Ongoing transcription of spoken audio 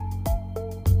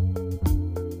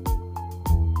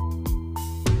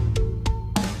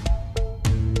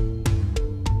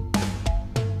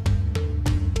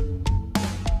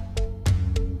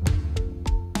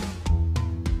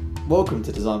Welcome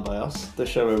to Design by Us, the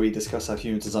show where we discuss how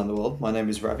humans design the world. My name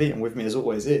is Ravi, and with me as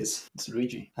always is... It's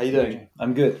Luigi. How you doing? Luigi.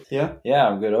 I'm good. Yeah? Yeah,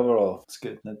 I'm good overall. It's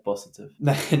good. Net positive.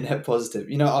 Net positive.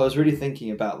 You know, I was really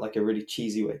thinking about like a really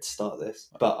cheesy way to start this,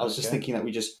 but I was just thinking that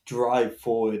we just drive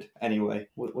forward anyway.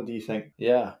 What do you think?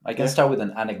 Yeah, I can start with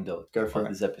an anecdote. Go for of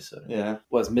this episode. Yeah. It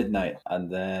was midnight, and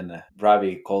then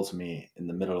Ravi calls me in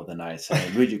the middle of the night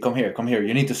saying, Luigi, come here.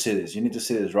 You need to see this. You need to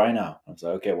see this right now. I was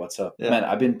like, okay, what's up? Yeah. Man,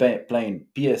 I've been playing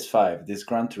PS5, this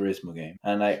Gran Turismo game,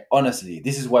 and honestly,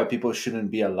 this is why people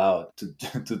shouldn't be allowed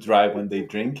to drive when they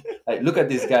drink. Like, look at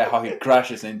this guy, how he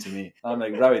crashes into me. I'm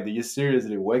like, Ravi, did you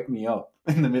seriously wake me up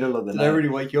in the middle of the night? Did I really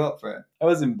wake you up for it? I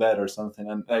was in bed or something,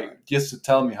 and just to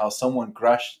tell me how someone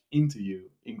crashed into you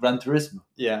in Gran Turismo.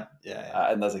 Yeah.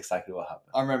 And that's exactly what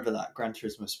happened. I remember that, Gran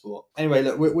Turismo Sport. Anyway,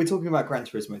 look, we're talking about Gran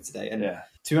Turismo today, and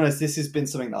to be honest, this has been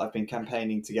something that I've been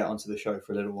campaigning to get onto the show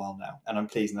for a little while now, and I'm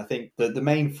pleased. And I think that the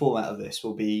main format of this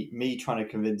will be me trying to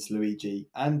convince Luigi,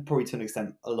 and probably to an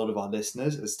extent a lot of our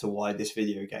listeners, as to why this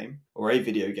video game, or a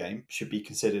video game, should be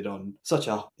considered on such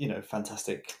a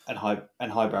fantastic and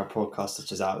highbrow podcast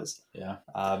such as ours. Yeah.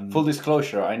 Full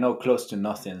disclosure, I know close to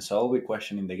nothing, so I'll be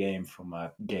questioning the game from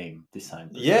a game design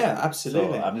perspective. Yeah,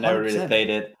 absolutely. So I've never 100%. really played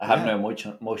it. I have no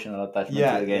emotional attachment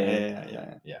to the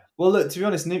game. Yeah. Well, look, to be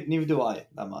honest, neither do I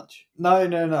that much.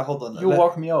 No, hold on. You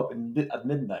woke me up at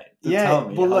midnight to tell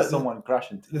me how someone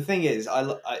crashed into. The thing is,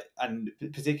 I and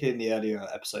particularly in the earlier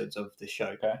episodes of the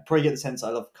show, probably get the sense I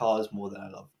love cars more than I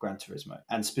love Gran Turismo.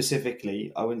 And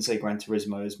specifically, I wouldn't say Gran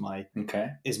Turismo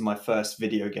is my first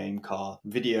video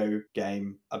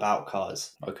game about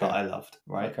cars that I loved,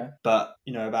 right? Okay. But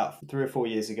about 3 or 4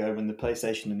 years ago, when the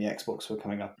PlayStation and the Xbox were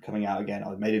coming out again,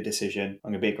 I made a decision.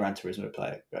 I'm going to be a Gran Turismo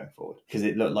player going forward because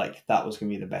it looked like that was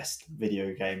going to be the best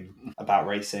video game about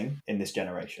racing in this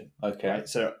generation. Okay. Right?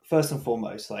 So first and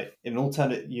foremost, like in an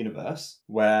alternate universe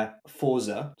where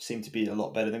Forza seemed to be a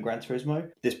lot better than Gran Turismo,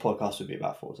 this podcast would be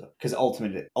about Forza because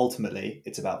ultimately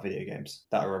it's about video games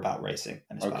that are about racing.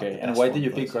 And it's about the and best why one did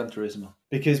you of pick those. Gran Turismo?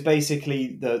 Because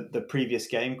basically the previous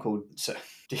game called...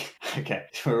 Okay,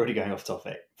 we're already going off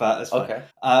topic, but that's fine.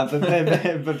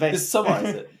 Okay. But Just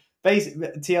summarize it.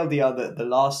 TLDR, the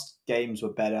last games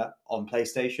were better on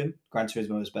PlayStation. Gran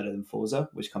Turismo was better than Forza,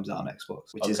 which comes out on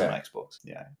Xbox, which is on Xbox.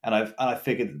 Yeah, and I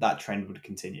figured that trend would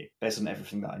continue based on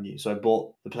everything that I knew. So I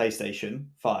bought the PlayStation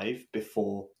 5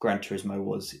 before Gran Turismo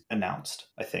was announced,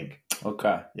 I think.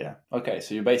 Okay. Yeah. Okay,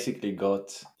 so you basically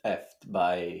got effed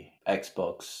by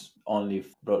Xbox only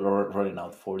rolling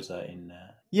out Forza in.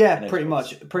 Yeah, pretty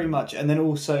much. And then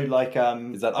also like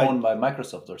is that owned by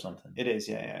Microsoft or something? It is,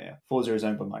 yeah. Forza is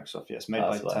owned by Microsoft, yes, made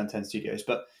by Turn 10 Studios.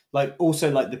 But like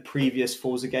also like the previous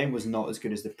Forza game was not as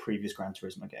good as the previous Gran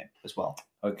Turismo game as well.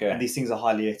 Okay. And these things are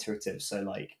highly iterative, so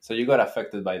like... So you got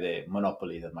affected by the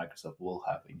monopoly that Microsoft will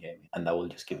have in gaming, and that will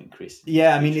just keep increasing.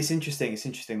 Yeah, I mean, it's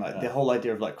interesting. Like the whole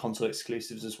idea of like console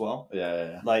exclusives as well.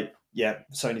 Yeah. Like,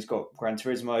 Sony's got Gran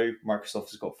Turismo,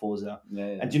 Microsoft has got Forza.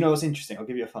 Yeah. And do you know what's interesting? I'll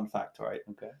give you a fun fact, all right?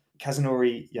 Okay.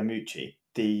 Kazunori Yamauchi,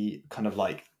 the kind of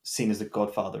like seen as the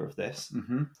godfather of this,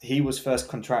 he was first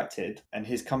contracted, and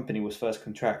his company was first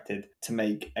contracted to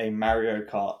make a Mario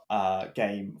Kart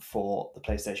game for the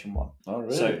PlayStation 1. Oh,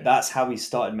 really? So that's how he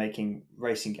started making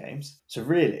racing games. So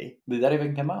really... Did that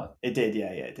even come out? It did,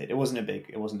 yeah, it did. It wasn't a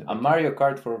big Mario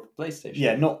Kart for PlayStation?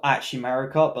 Yeah, not actually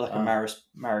Mario Kart, but like a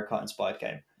Mario Kart inspired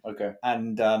game. Okay.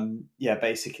 And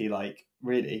basically like,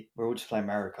 really, we're all just playing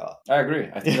Mario Kart. I agree.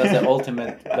 I think that's the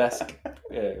ultimate best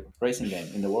racing game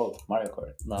in the world, Mario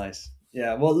Kart. Nice.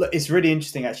 Yeah, well, look, it's really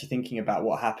interesting actually thinking about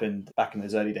what happened back in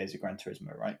those early days of Gran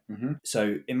Turismo, right? Mm-hmm.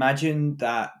 So imagine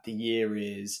that the year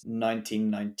is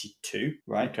 1992,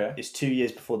 right? Okay. It's 2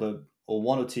 years before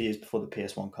 1 or 2 years before the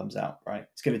PS1 comes out, right?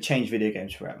 It's going to change video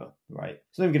games forever, right?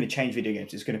 It's not even going to change video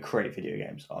games. It's going to create video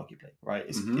games, arguably, right?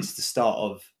 It's the start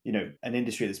of, an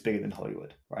industry that's bigger than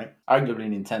Hollywood, right? Arguably,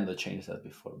 Nintendo changed that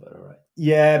before, but all right.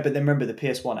 Yeah, but then remember, the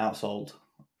PS1 outsold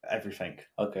everything.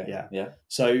 Okay. Yeah.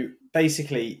 So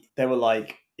basically,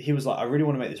 he was like, I really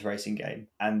want to make this racing game.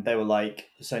 And they were like,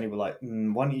 Sony were like,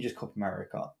 why don't you just copy Mario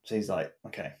Kart? So he's like,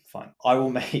 okay, fine. I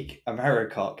will make a Mario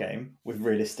Kart game with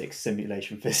realistic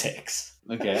simulation physics.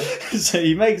 Okay. So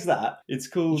he makes that. It's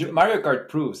called... Mario Kart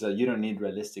proves that you don't need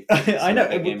realistic physics. I know.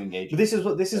 Game engagement.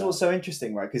 But this is what's so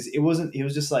interesting, right? Because he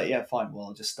was just like, yeah, fine, well,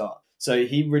 I'll just start. So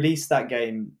he released that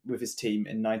game with his team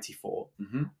in 94,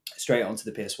 straight onto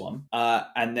the PS1.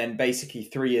 And then basically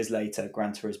 3 years later,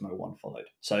 Gran Turismo 1 followed.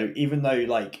 So even though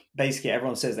like basically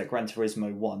everyone says that Gran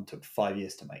Turismo 1 took 5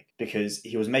 years to make because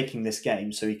he was making this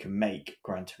game so he could make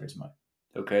Gran Turismo.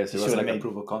 Okay, so it was like a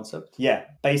proof of concept? Yeah,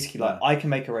 basically, like I can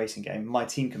make a racing game, my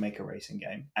team can make a racing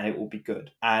game, and it will be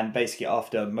good. And basically,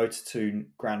 after Motor2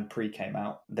 Grand Prix came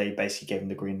out, they basically gave them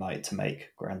the green light to make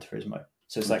Gran Turismo.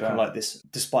 So it's like kind of like this,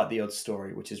 despite the odd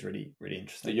story, which is really, really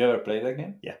interesting. Did you ever play that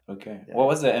game? Yeah. Okay. Yeah. What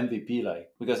was the MVP like?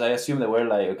 Because I assume they were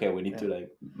like, okay, we need to like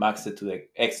max it to like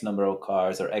X number of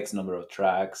cars or X number of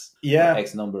tracks. Yeah. Or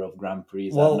X number of Grand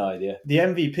Prix. Well, I have no idea. The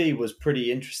MVP was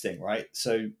pretty interesting, right?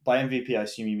 So by MVP, I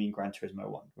assume you mean Gran Turismo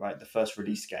 1, right? The first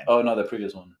release game. Oh, no, the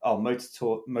previous one. Oh,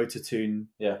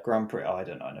 Motor2 Grand Prix. Oh, I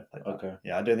don't know. I never played that. Okay.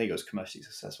 Yeah, I don't think it was commercially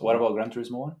successful. What about Gran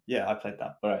Turismo 1? Yeah, I played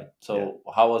that. All right. So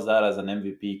how was that as an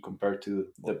MVP compared to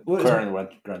the current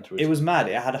Gran Turismo? It was mad.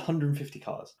 It had 150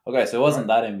 cars. Okay, so it wasn't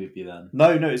that MVP then.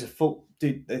 No, it was a full...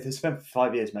 Dude, they spent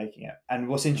 5 years making it. And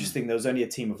what's interesting, there was only a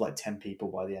team of like 10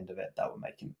 people by the end of it that were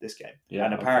making this game. Yeah,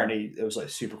 and apparently it was like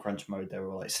super crunch mode. They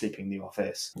were like sleeping in the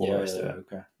office.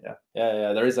 Okay. Yeah.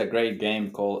 There is a great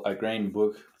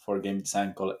book for game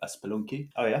design called A Spelunky.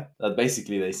 Oh, yeah? That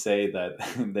basically they say that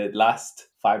the last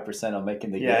 5% of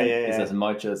making the game is as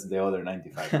much as the other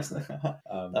 95%.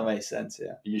 That makes sense,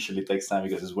 yeah. It usually takes time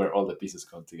because it's where all the pieces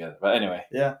come together. But anyway.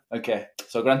 Yeah. Okay.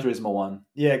 So Gran Turismo 1.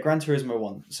 Yeah, Gran Turismo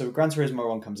 1. So Gran Turismo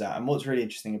 1 comes out. And what's really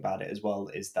interesting about it as well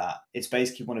is that it's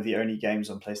basically one of the only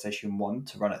games on PlayStation 1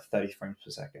 to run at 30 frames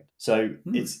per second. So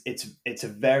it's a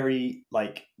very,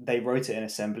 like, they wrote it in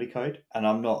assembly code. And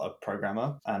I'm not a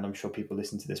programmer. And I'm sure people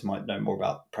listening to this might know more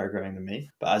about programming than me.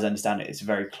 But as I understand it, it's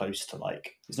very close to,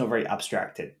 like, it's not very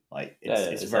abstracted. Like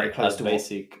it's very like close to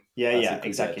basic. Yeah,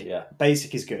 exactly. Yeah.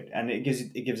 Basic is good, and it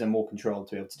gives them more control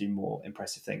to be able to do more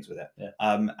impressive things with it. Yeah.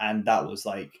 And that was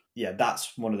like,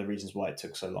 that's one of the reasons why it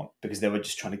took so long, because they were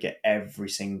just trying to get every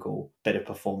single bit of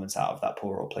performance out of that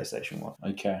poor old PlayStation 1.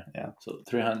 Okay. Yeah. So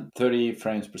 330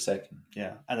 frames per second.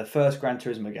 Yeah. And the first Gran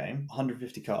Turismo game,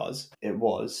 150 cars, it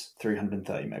was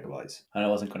 330 megabytes. And it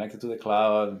wasn't connected to the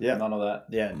cloud. Yeah. None of that.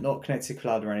 Yeah, not connected to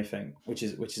cloud or anything, which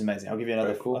is amazing. I'll give you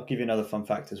another cool. I'll give you another fun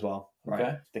fact as well. Right.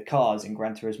 Okay. The cars in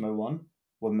Gran Turismo 1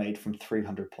 were made from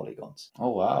 300 polygons. Oh,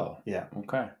 wow. Yeah.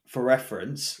 Okay. For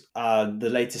reference, the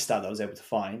latest stat that I was able to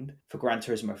find for Gran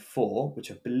Turismo 4,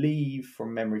 which I believe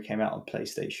from memory came out on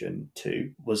PlayStation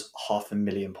 2, was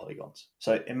 500,000 polygons.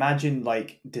 So imagine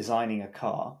like designing a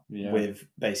car with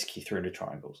basically 300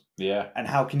 triangles. Yeah. And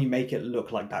how can you make it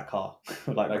look like that car,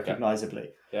 like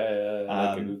recognizably? Yeah,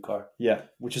 like a good car. Yeah,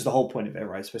 which is the whole point of it,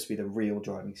 right? It's supposed to be the real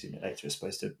driving simulator. It's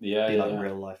supposed to be like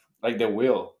real life. Like the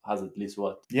wheel has at least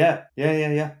what? Yeah.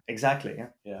 Exactly.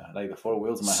 Yeah, like the 4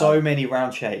 wheels. So many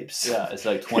round shapes. Yeah, it's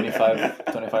like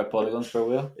 25 polygons per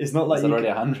wheel. It's not like it's already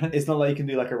 100. It's not like you can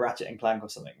do like a Ratchet and Clank or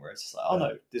something where it's just like,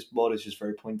 no, this mod is just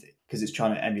very pointy because it's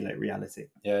trying to emulate reality.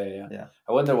 Yeah.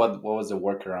 I wonder what was the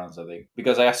workarounds, I think,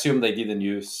 because I assume they didn't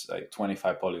use like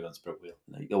 25 polygons per wheel.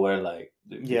 Like they were like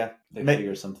they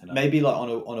figured something out. Maybe like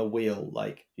on a wheel,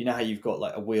 like you know how you've got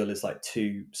like a wheel is like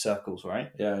 2 circles,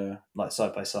 right? Yeah. Like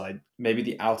side by side. Maybe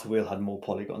the outer wheel had more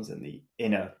polygons than the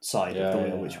inner side of the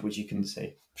wheel, which you can see.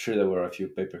 I'm sure there were a few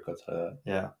paper cuts like that.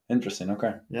 Yeah. Interesting.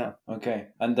 Okay. Yeah. Okay.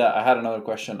 And I had another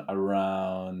question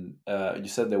around. You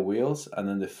said the wheels and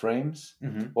then the frames.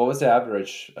 Mm-hmm. What was the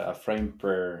average frame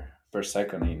per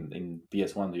second in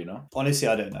PS1? Do you know? Honestly,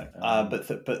 I don't know. But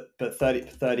 30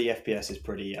 FPS is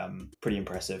pretty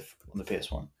impressive on the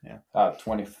PS1. Yeah.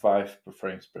 25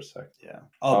 frames per second. Yeah.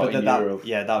 But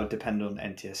that would depend on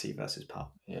NTSC versus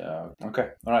PAL. Yeah. Okay.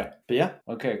 All right. But yeah.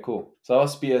 Okay. Cool. So that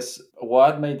was PS.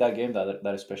 What made that game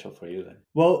that is special for you then?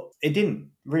 Well, it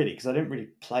didn't really, because I didn't really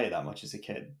play it that much as a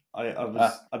kid.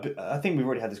 I think we've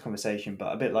already had this conversation,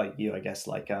 but a bit like you, I guess.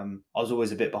 Like I was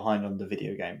always a bit behind on the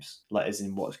video games, like as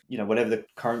in whatever the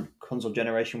current console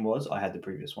generation was, I had the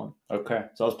previous one. Okay.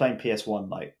 So I was playing PS1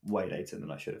 like way later than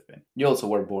I should have been. You also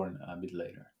were born a bit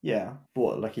later. Yeah,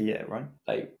 what, like a year, right?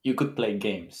 Like you could play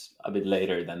games a bit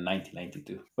later than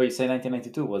 1992. Well, you say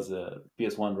 1992 was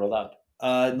PS1 rolled out.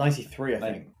 93, I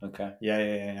think. Okay.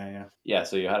 Yeah. Yeah,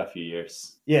 so you had a few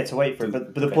years. Yeah, to wait for it,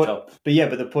 but the point.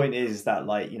 But the point is that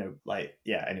anyway.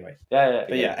 Yeah.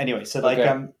 Anyway, so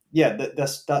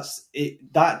that's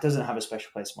it. That doesn't have a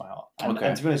special place in my heart. And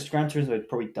to be honest, Gran Turismo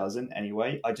probably doesn't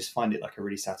anyway. I just find it like a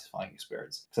really satisfying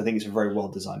experience because I think it's a very well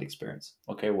designed experience.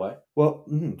 Okay, why? Well,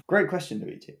 great question,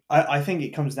 Luigi. I think it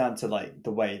comes down to like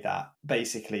the way that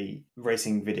basically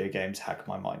racing video games hack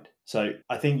my mind. So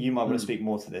I think you might want to speak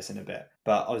more to this in a bit,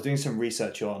 but I was doing some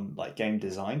research on like game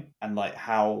design and like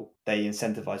how they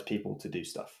incentivize people to do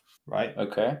stuff, right?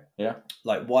 Okay, yeah.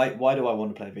 Like why do I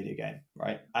want to play a video game,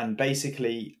 right? And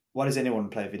basically why does anyone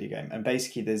play a video game? And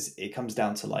basically, it comes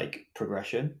down to like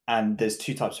progression, and there's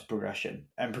two types of progression.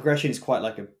 And progression is quite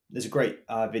like there's a great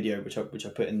video which I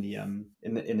put in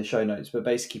the show notes. But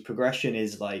basically, progression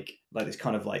is like this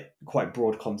kind of like quite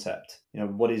broad concept.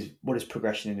 What is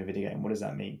progression in a video game? What does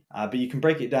that mean? But you can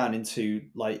break it down into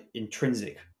like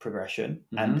intrinsic progression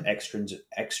and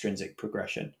extrinsic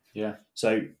progression. Yeah.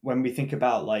 So when we think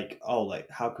about like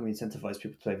how can we incentivize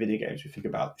people to play video games, we think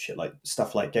about shit like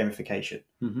stuff like gamification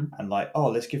and like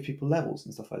let's give people levels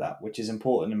and stuff like that, which is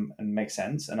important and makes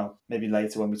sense. And maybe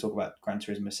later when we talk about Gran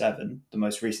Turismo 7, the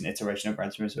most recent iteration of Gran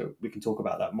Turismo, we can talk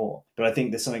about that more. But I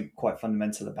think there's something quite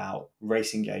fundamental about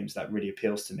racing games that really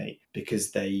appeals to me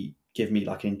because they give me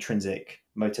like an intrinsic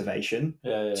motivation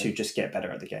to just get better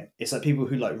at the game. It's like people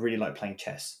who like really like playing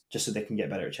chess just so they can get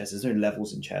better at chess. There's no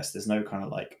levels in chess. There's no kind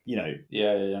of like,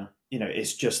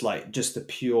 it's just like the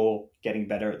pure getting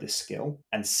better at this skill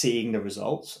and seeing the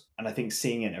results. And I think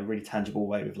seeing it in a really tangible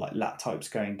way with like lap times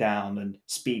going down and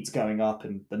speeds going up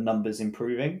and the numbers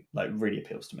improving, like really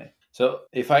appeals to me. So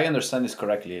if I understand this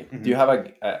correctly, do you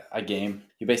have a game?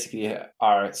 You basically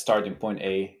are starting point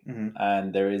A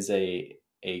and there is a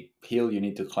hill you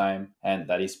need to climb, and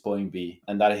that is point B.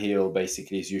 And that hill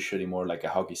basically is usually more like a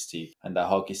hockey stick. And the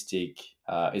hockey stick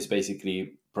is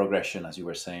basically progression, as you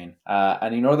were saying.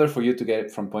 And in order for you to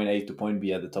get from point A to point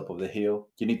B at the top of the hill,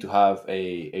 you need to have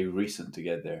a reason to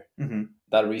get there.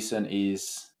 That reason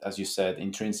is, as you said,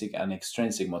 intrinsic and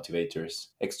extrinsic motivators.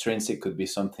 Extrinsic could be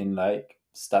something like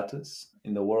status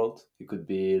in the world. It could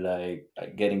be like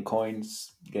getting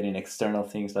coins, getting external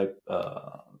things like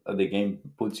the game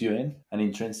puts you in. And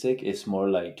intrinsic is more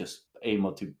like just a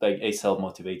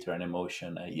self-motivator, an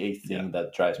emotion, a thing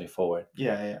that drives me forward.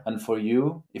 And for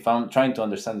you, if I'm trying to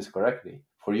understand this correctly,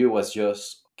 for you was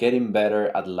just getting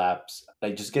better at laps,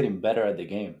 like just getting better at the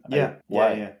game.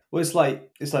 Why? Well, it's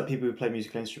like people who play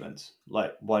musical instruments.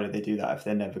 Like, why do they do that if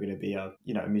they're never going to be a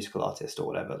musical artist or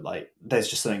whatever? Like, there's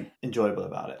just something enjoyable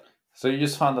about it. So you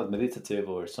just found that meditative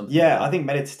or something? Yeah, like I think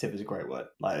meditative is a great word.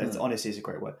 Like, honestly, it's a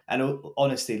great word. And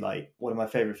honestly, like one of my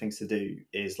favorite things to do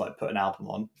is like put an album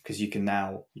on, because you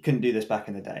couldn't do this back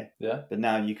in the day. Yeah. But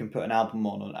now you can put an album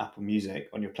on Apple Music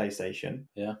on your PlayStation.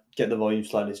 Yeah. Get the volume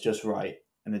sliders just right,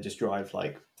 and then just drive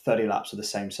like 30 laps of the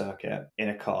same circuit in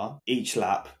a car. Each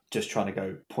lap just trying to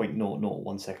go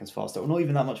 0.001 seconds faster, or not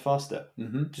even that much faster.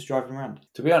 Just driving around.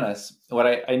 To be honest, what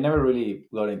I never really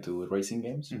got into racing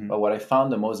games, but what I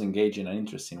found the most engaging and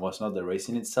interesting was not the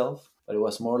racing itself, but it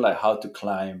was more like how to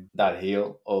climb that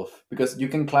hill because you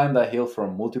can climb that hill for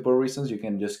multiple reasons. You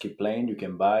can just keep playing, you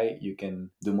can buy, you can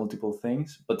do multiple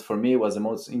things. But for me, what's the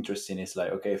most interesting is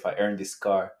like, okay, if I earn this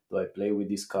car, do I play with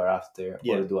this car after?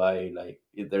 Or do I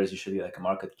there's usually like a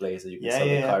marketplace that you can sell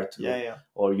the car to,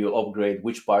 or you upgrade.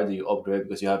 Which part do you upgrade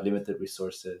because you have limited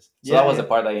resources? So that was the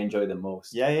part I enjoyed the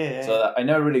most. So I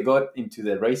never really got into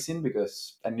the racing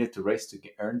because I needed to race to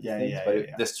earn things.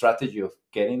 But the strategy of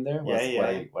getting there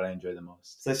was what I enjoyed the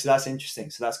most. So that's interesting.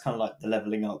 So that's kind of like the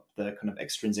leveling up, the kind of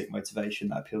extrinsic motivation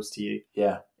that appeals to you.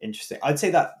 Yeah. Interesting. I'd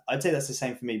say that's the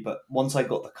same for me. But once I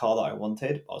got the car that I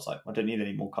wanted, I was like, I don't need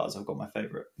any more cars. I've got my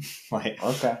favorite.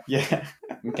 Okay. Yeah.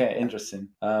 Okay. Interesting.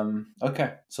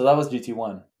 Okay. So that was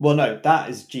GT1. Well, no, that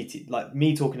is GT. Like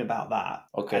me talking about that.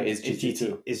 Okay. Is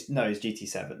GT2? Is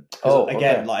GT7.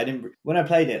 Okay. Like I didn't when I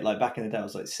played it like back in the day, I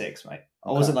was like 6, mate.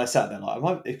 I wasn't like sat there like, am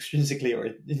I extrinsically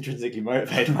or intrinsically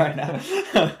motivated right now?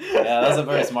 Yeah, that's a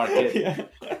very smart kid. Yeah.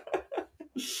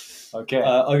 Okay.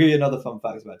 I'll give you another fun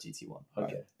fact about GT1.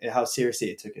 Okay. Right? How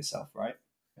seriously it took itself, right?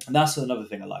 And that's another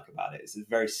thing I like about it. It's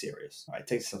very serious. Right? It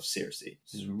takes itself seriously.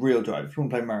 This is a real drive. If you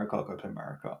want to play Mario Kart, go play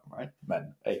Mario Kart, right?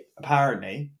 Man, hey.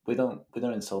 Apparently, we don't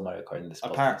insult Mario Kart in this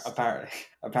podcast.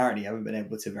 Apparently, I haven't been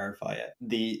able to verify it.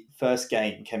 The first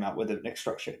game came out with an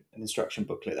instruction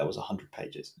booklet that was 100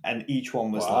 pages, and each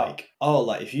one was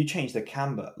if you change the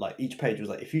camber, like each page was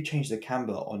like, if you change the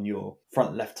camber on your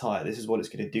front left tire, this is what it's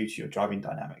going to do to your driving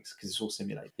dynamics, because it's all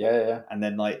simulated. Yeah. And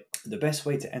then like the best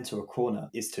way to enter a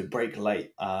corner is to brake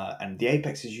late, and the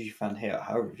apex is usually found here.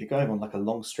 However, if you're going on like a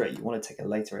long straight, you want to take a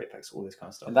later apex, all this kind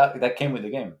of stuff. And that came with the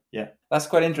game. Yeah, that's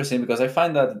quite interesting, because I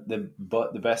find that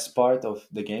the best part of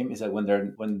the game is that when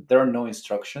there are no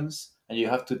instructions and you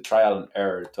have to trial and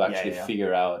error to actually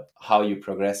figure out how you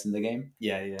progress in the game.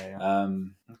 Yeah.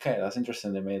 Okay, that's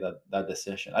interesting. They made that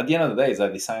decision. At the end of the day, it's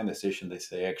a design decision. They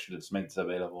say, actually, let's make this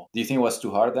available. Do you think it was too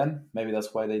hard then? Maybe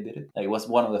that's why they did it. Like, it was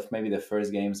one of the maybe the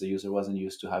first games the user wasn't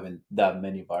used to having that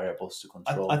many variables to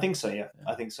control. I think so. Yeah.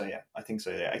 I think so. Yeah. I think so.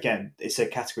 Yeah. Again, it's a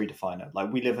category definer.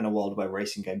 Like, we live in a world where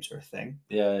racing games are a thing.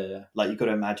 Yeah. Like, you got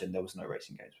to imagine there was no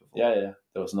racing games before. Yeah.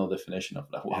 There was no definition of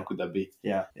that. What could that be?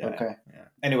 Yeah. Okay. Yeah.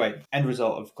 Anyway, end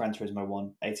result of Gran Turismo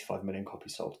 1, 85 million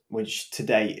copies sold, which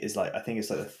today is like, I think it's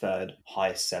like the third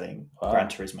highest selling Gran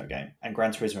Turismo game. And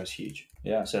Gran Turismo is huge.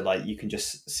 Yeah. So like you can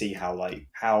just see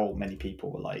how many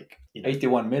people were like,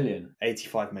 81 million.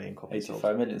 85 million copies 85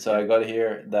 sold. million. So I got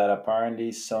here that apparently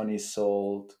Sony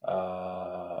sold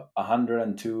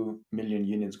 102 million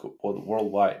units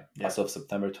worldwide as of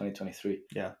September 2023.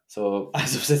 Yeah. So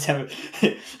as of September,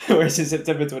 whereas in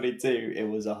September 22, it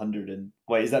was 100 and...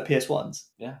 Wait, is that PS1s?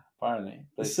 Yeah, apparently.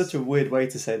 It's such a weird way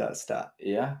to say that stat.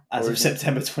 Yeah. As of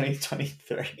September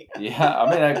 2023. Yeah, I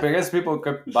mean, I guess people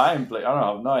kept buying play. I don't know,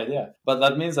 I have no idea. But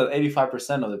that means that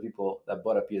 85% of the people that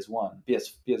bought a PS1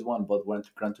 bought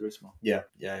Gran Turismo. Yeah.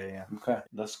 Okay,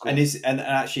 that's cool. And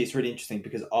actually, it's really interesting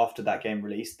because after that game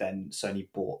released, then Sony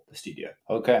bought the studio.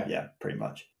 Okay. Yeah, pretty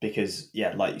much. Because,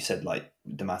 yeah, like you said, like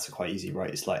the maths are quite easy,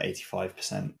 right? It's like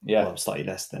 85%, well, slightly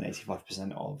less than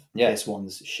 85% of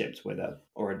PS1s shipped with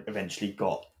or eventually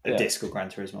got a disc of Gran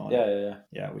Turismo on it.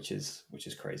 Yeah, which is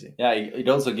crazy. Yeah, it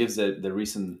also gives the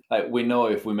reason, like, we know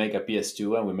if we make a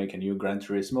PS2 and we make a new Gran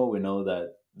Turismo, we know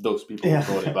that those people will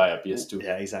probably buy a PS2.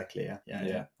 Yeah, exactly.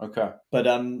 Yeah. Okay. But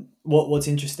what's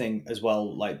interesting as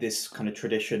well, like this kind of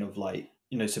tradition of like,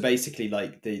 so basically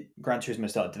like the Gran Turismo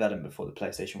started development before the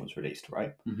PlayStation was released,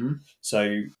 right? Mm-hmm.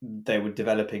 So they were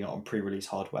developing it on pre-release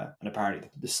hardware, and apparently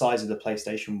the size of the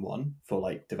PlayStation 1 for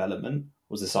like development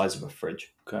was the size of a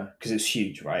fridge. Okay. Because it's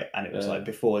huge, right? And it was like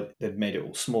before they'd made it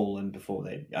all small, and before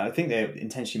I think they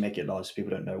intentionally make it large so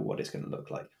people don't know what it's going to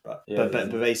look like. But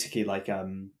basically, like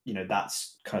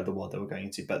that's kind of the world they were going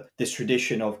into. But this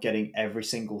tradition of getting every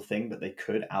single thing that they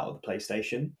could out of the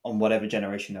PlayStation on whatever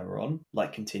generation they were on,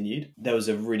 like, continued. There was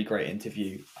a really great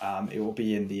interview. It will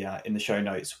be in the show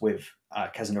notes with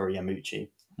Kazunori Yamauchi.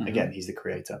 Mm-hmm. Again, he's the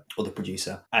creator or the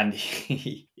producer, and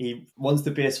he once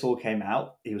the PS4 came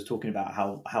out, he was talking about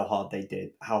how hard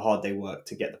they worked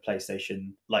to get the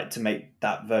PlayStation, like, to make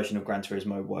that version of Gran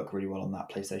Turismo work really well on that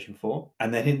PlayStation 4.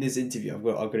 And then in this interview, I'm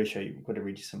going to show you, I'm going to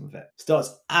read you some of it.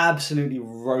 Starts absolutely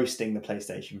roasting the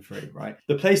PlayStation 3, right?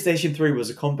 The PlayStation 3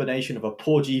 was a combination of a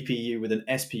poor GPU with an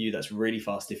SPU that's really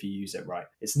fast if you use it right.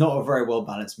 It's not a very well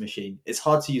balanced machine. It's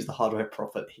hard to use the hardware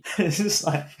properly. It's just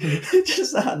like,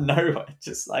 just out of nowhere,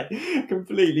 just like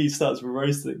completely starts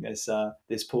roasting this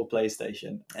poor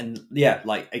PlayStation. And yeah,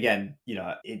 like, again,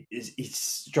 it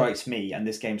strikes me, and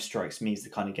this game strikes me as the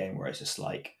kind of game where it's just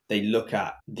like they look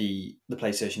at the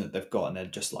PlayStation that they've got and they're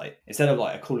just like, instead of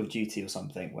like a Call of Duty or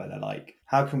something where they're like,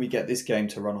 how can we get this game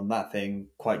to run on that thing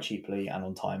quite cheaply and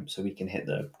on time so we can hit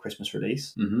the Christmas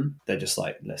release? Mm-hmm. They're just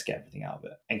like, let's get everything out of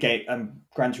it. And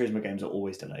Gran Turismo games are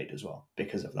always delayed as well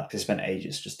because of that. Because they spent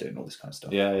ages just doing all this kind of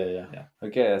stuff. Yeah.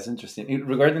 Okay, that's interesting.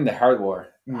 Regarding the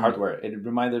hardware, it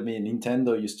reminded me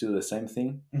Nintendo used to do the same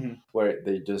thing, where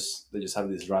they just have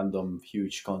these random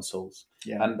huge consoles.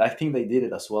 Yeah. And I think they did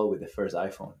it as well with the first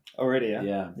iPhone. Already, yeah.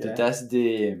 Yeah. To test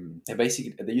they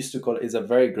used to call it, it's a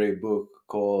very great book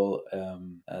called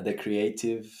The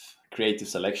Creative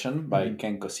Selection by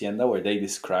Ken Kosienda, where they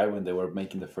describe when they were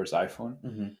making the first iPhone.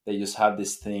 Mm-hmm. They just had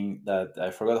this thing that I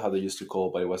forgot how they used to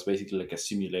call, but it was basically like a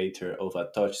simulator of a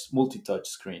multi-touch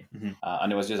screen. Mm-hmm.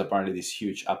 And it was just apparently this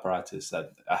huge apparatus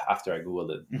that after I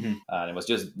Googled it, and it was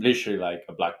just literally like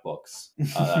a black box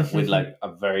with like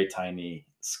a very tiny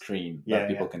screen that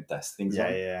people can test things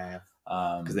on. Yeah.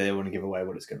 Because they don't want to give away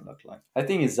what it's going to look like. I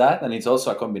think it's that, and it's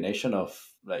also a combination of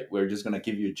like, we're just going to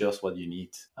give you just what you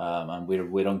need, and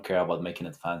we don't care about making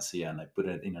it fancy and like put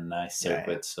it in a nice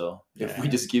circuit. So if we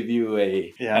just give you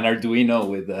an Arduino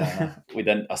with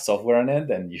a software on it,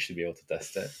 then you should be able to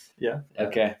test it. Yeah.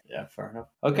 Okay. Yeah, fair enough.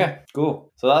 Okay,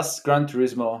 cool. So that's Gran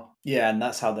Turismo. Yeah, and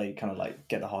that's how they kind of like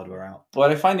get the hardware out.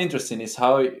 What I find interesting is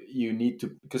how you need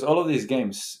to, because all of these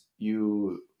games,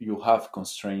 you have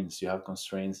constraints. You have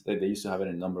constraints. They used to have it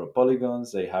in number of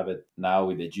polygons. They have it now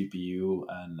with the GPU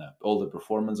and all the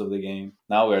performance of the game.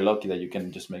 Now we're lucky that you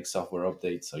can just make software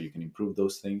updates so you can improve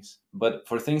those things. But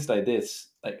for things like this,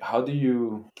 like,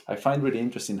 I find really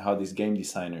interesting how these game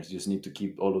designers just need to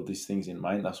keep all of these things in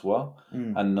mind as well,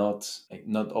 and not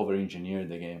over-engineer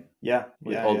the game. Yeah,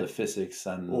 with all the physics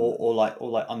and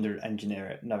or under-engineer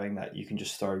it, knowing that you can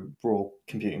just throw raw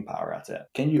computing power at it.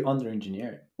 Can you under-engineer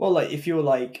it? Well, like if you're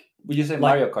like like. Would you say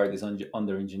Mario Kart is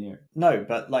under engineered? No,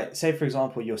 but like say for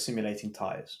example you're simulating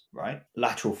tires, right?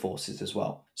 Lateral forces as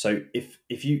well. So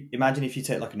if you imagine if you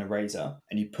take like an eraser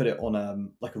and you put it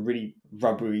on like a really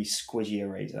rubbery squishy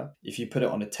eraser, if you put it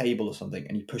on a table or something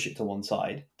and you push it to one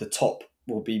side, the top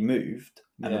will be moved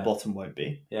and the bottom won't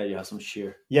be. Yeah, you have some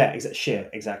shear. Yeah, shear,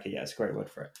 exactly. Yeah, it's a great word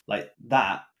for it. Like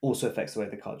that also affects the way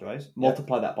the car drives.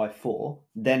 Multiply that by 4,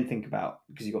 then think about,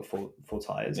 because you've got four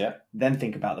tires. Yeah. Then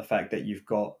think about the fact that you've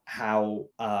got how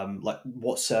like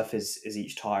what surface is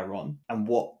each tire on and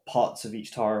what parts of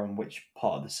each tire are on which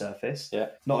part of the surface. Yeah.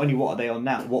 Not only what are they on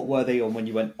now, what were they on when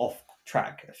you went off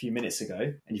track a few minutes ago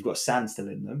and you've got sand still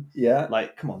in them. Yeah.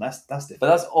 Like, come on, that's different. But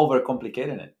that's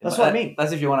overcomplicating it. That's what I mean.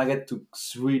 That's if you want to get to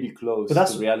really close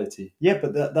to reality. Yeah,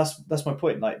 but that's my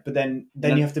point. Like, but then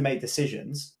you have to make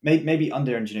decisions. Maybe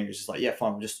under engineering is just like, yeah,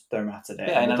 fine, we'll just throw them out today.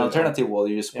 Yeah, and an alternative world,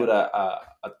 you just put a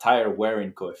tire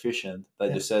wearing coefficient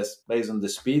that just says based on the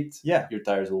speed, your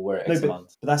tires will wear X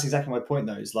amount. But that's exactly my point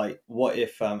though, is like, what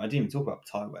if I didn't even talk about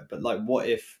tire wear, but like what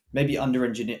if maybe under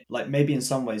engineer, like maybe in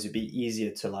some ways it'd be easier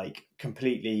to like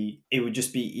it would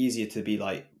just be easier to be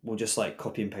like, we'll just like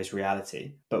copy and paste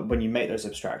reality. But when you make those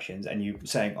abstractions and you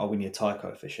saying, oh, we need a tire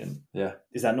coefficient,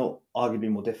 is that not arguably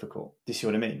more difficult? Do you see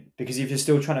what I mean? Because if you're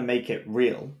still trying to make it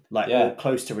real, like more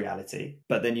close to reality,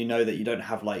 but then you know that you don't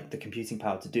have like the computing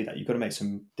power to do that, you've got to make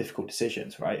some difficult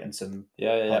decisions, right? And some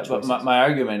But my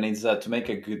argument is that to make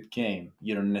a good game,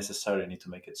 you don't necessarily need to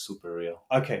make it super real.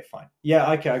 Okay, fine.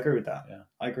 Yeah, okay, I agree with that. Yeah,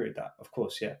 I agree with that. Of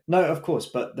course, yeah. No, of course,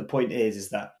 but the point is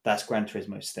that that's Gran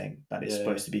Turismo's thing. That it's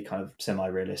supposed to be kind of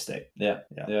semi-realistic. Yeah,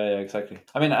 exactly.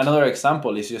 I mean, another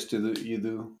example is just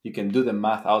you can do the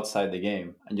math outside the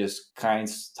game and just kind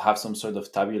of have some sort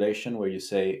of tabulation where you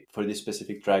say for this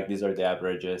specific track these are the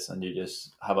averages, and you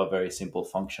just have a very simple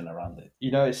function around it.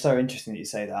 You know, it's so interesting that you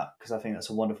say that, because I think that's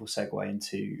a wonderful segue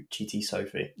into GT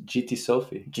Sophie. GT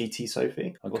Sophie. GT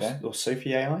Sophie. Okay. Or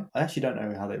Sophie AI. I actually don't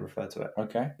know how they refer to it.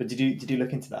 Okay. But did you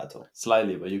look into that at all?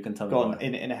 Slightly, but you can tell me. Go on,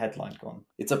 in a headline, go on.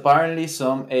 It's apparently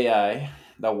some AI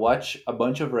that watch a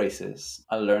bunch of races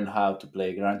and learn how to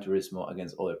play Gran Turismo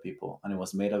against other people, and it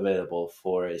was made available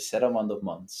for a set amount of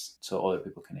months so other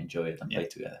people can enjoy it and play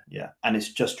together. Yeah, and it's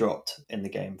just dropped in the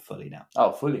game fully now.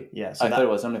 Oh, fully? Yeah. So I thought it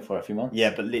was only for a few months.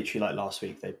 Yeah, but literally like last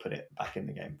week they put it back in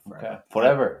the game forever. Okay.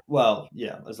 Forever? Well,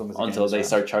 yeah, as long as until they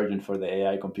start charging for the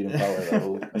AI computing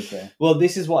power. Okay. Well,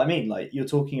 this is what I mean. Like you're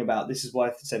talking about, this is why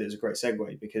I said it was a great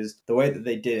segue, because the way that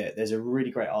they did it, there's a really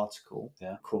great article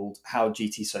called How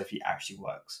GT Sophie Actually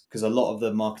Works, because a lot of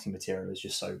the marketing material is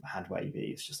just so hand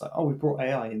wavy. It's just like, oh, we brought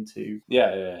AI into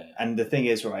And the thing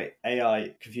is, right,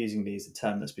 AI confusingly is a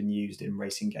term that's been used in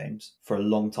racing games for a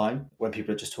long time, when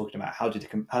people are just talking about how does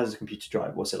the computer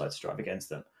drive, what's it like to drive against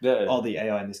them. Oh, the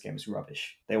AI in this game is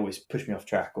rubbish, they always push me off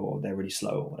track, or they're really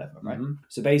slow, or whatever, right?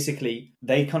 So basically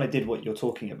they kind of did what you're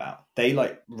talking about. They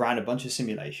like ran a bunch of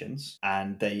simulations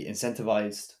and they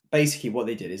incentivized. Basically what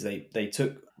they did is they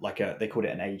took like they called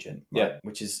it an agent, right?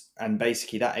 Which is, and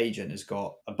basically that agent has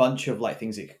got a bunch of like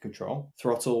things it can control: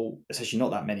 throttle, it's actually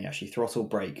not that many actually, throttle,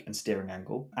 brake, and steering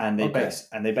angle. And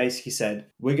they basically said,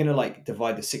 we're going to like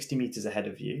divide the 60 meters ahead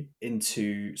of you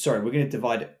into, we're going to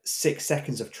divide 6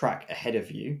 seconds of track ahead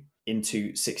of you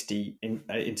into 60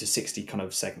 kind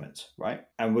of segments, right?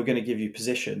 And we're going to give you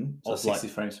position of 60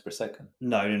 frames per second.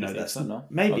 No, that's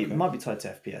maybe it might be tied to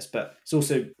FPS, but it's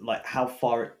also like how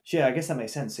far I guess that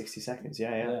makes sense. 60 seconds.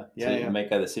 Yeah. So you can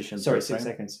make a decision. 6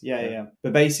 seconds. Yeah.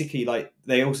 But basically, like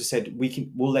they also said,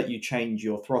 we'll let you change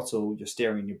your throttle, your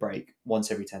steering, your brake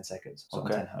once every 10 seconds. So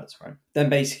on 10 hertz, right? Then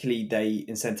basically they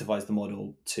incentivized the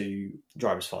model to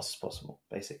drive as fast as possible,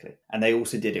 basically. And they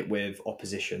also did it with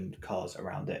opposition cars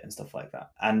around it and stuff like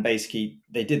that. And basically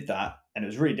they did that, and it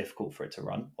was really difficult for it to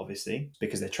run, obviously,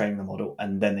 because they're training the model,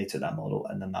 and then they took that model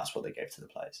and then that's what they gave to the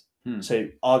players. So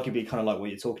arguably kind of like what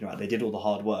you're talking about, they did all the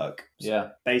hard work.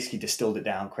 Basically distilled it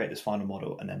down, create this final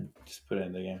model, and then just put it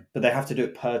in the game. But they have to do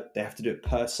it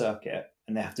per circuit.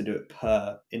 And they have to do it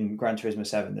in Gran Turismo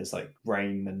 7, there's like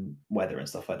rain and weather and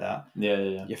stuff like that. Yeah.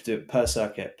 You have to do it per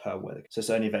circuit, per weather. So it's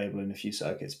only available in a few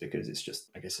circuits because it's just,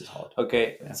 I guess it's hard.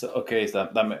 Okay. Yeah.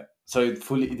 So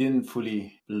it didn't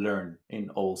fully learn in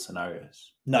all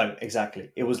scenarios. No, exactly.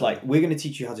 It was like, we're going to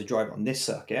teach you how to drive on this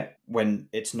circuit when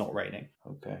it's not raining.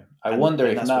 Okay. I wonder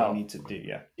if that's now, what you need to do,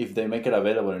 if they make it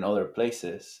available in other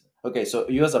places. Okay, so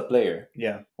you as a player,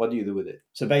 what do you do with it?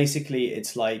 So basically,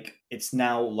 it's like it's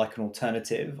now like an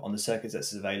alternative on the circuits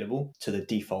that's available to the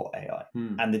default AI.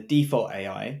 Hmm. And the default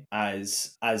AI,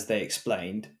 as they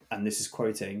explained, and this is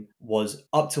quoting, was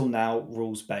up till now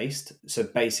rules based. So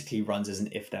basically runs as an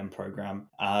if-then program.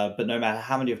 But no matter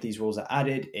how many of these rules are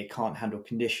added, it can't handle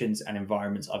conditions and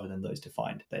environments other than those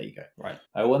defined. There you go. Right.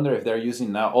 I wonder if they're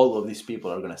using now, all of these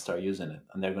people are going to start using it,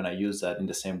 and they're going to use that in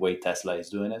the same way Tesla is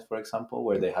doing it, for example,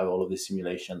 where they have all of these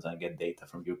simulations and get data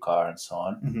from your car and so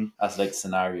on, as like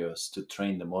scenarios to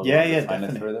train the model and refine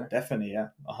it further. Definitely, yeah,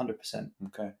 100%.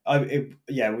 Okay.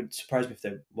 It would surprise me if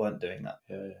they weren't doing that.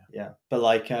 Yeah. But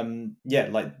like,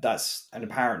 like that's, and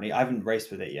apparently I haven't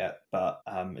raced with it yet, but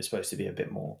it's supposed to be a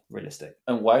bit more realistic.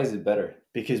 And why is it better?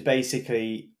 Because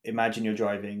basically, imagine you're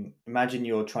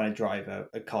trying to drive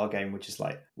a car game, which is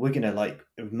like, we're going to like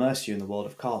immerse you in the world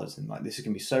of cars, and like this is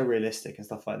going to be so realistic and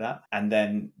stuff like that. And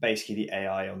then basically the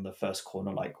AI on the first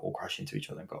corner, like, all crash into each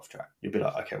other and go off track. You'll be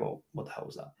like, okay, well, what the hell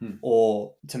was that?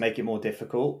 Or to make it more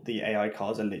difficult, the AI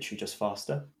cars are literally just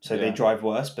faster. So they drive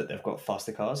worse, but they've got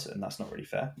faster cars, and that's not really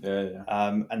fair.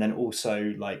 And then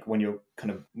also, like, when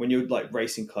you're like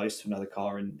racing close to another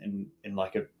car in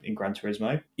Gran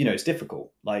Turismo, it's difficult.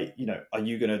 Like,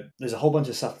 there's a whole bunch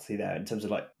of subtlety there in terms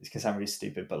of, like, this can sound really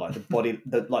stupid, but like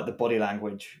the body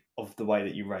language of the way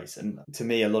that you race. And to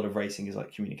me, a lot of racing is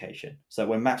like communication. So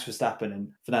when Max Verstappen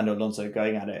and Fernando Alonso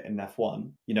going at it in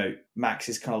F1, Max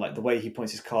is kind of like, the way he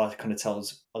points his car kind of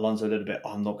tells Alonso a little bit,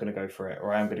 I'm not going to go for it,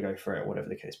 or I'm going to go for it, or whatever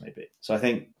the case may be. So I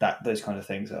think that those kind of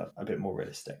things are a bit more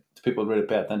realistic. Do people really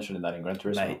pay attention in that in Gran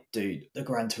Turismo? Mate, dude, the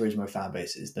Gran Turismo fan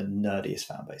base is the nerdiest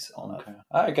fan base on earth.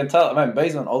 I can tell. I mean,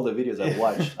 based on all the videos I've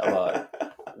watched about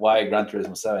why Gran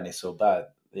Turismo 7 is so bad.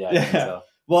 I can tell.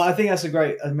 Well, I think that's a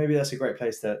great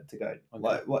place to go.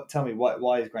 Okay. Tell me,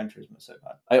 why is Gran Turismo so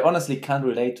bad? I honestly can't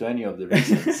relate to any of the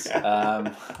reasons,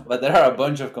 but there are a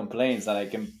bunch of complaints, and I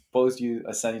can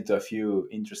send you to a few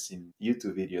interesting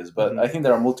YouTube videos. But I think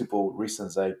there are multiple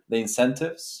reasons, like the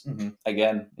incentives.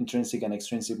 Again, intrinsic and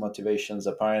extrinsic motivations.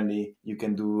 Apparently, you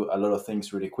can do a lot of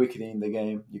things really quickly in the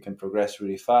game. You can progress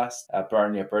really fast.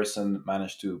 Apparently, a person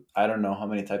managed to, I don't know how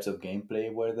many types of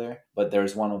gameplay were there, but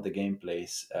there's one of the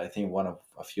gameplays, I think one of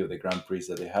a few of the Grand Prix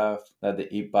that they have,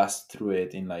 that he passed through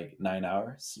it in like 9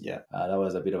 hours. That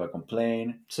was a bit of a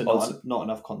complaint. So not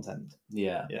enough content.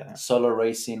 Solo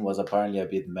racing was apparently a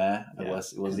bit meh. It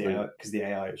was because the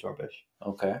AI is rubbish.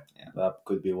 Okay, that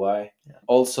could be why.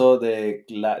 Also,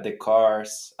 the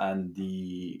cars and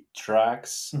the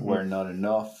tracks were not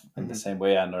enough in the same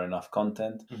way, and not enough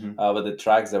content. But the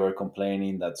tracks, they were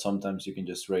complaining that sometimes you can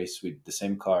just race with the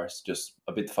same cars, just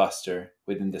a bit faster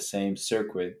within the same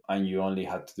circuit, and you only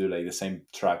had to do like the same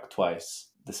track twice,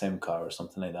 the same car or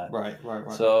something like that. Right.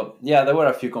 So there were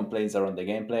a few complaints around the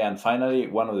gameplay, and finally,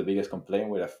 one of the biggest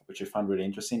complaints, which I found really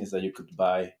interesting, is that you could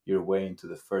buy your way into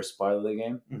the first part of the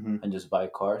game and just buy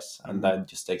cars, and that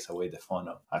just takes away the fun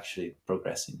of actually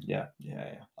progressing. Yeah.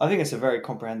 I think it's a very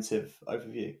comprehensive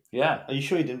overview. Yeah. Are you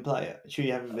sure you didn't play it? Sure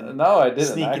you haven't been? No, I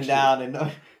didn't. Sneaking down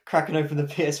and cracking open the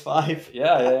PS5.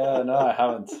 Yeah. No, I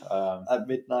haven't. At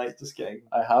midnight, just kidding.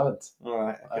 I haven't. All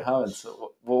right. Okay. I haven't.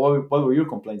 So, what were your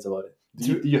complaints about it?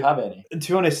 Do you have any? To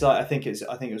be honest, I think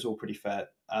it was all pretty fair.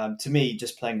 To me,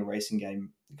 just playing a racing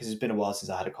game, because it's been a while since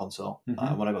I had a console.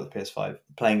 When I got the PS5,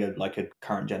 playing a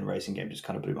current gen racing game just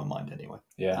kind of blew my mind anyway.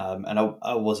 Yeah. And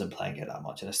I wasn't playing it that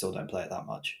much, and I still don't play it that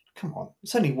much. Come on,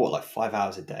 it's only like 5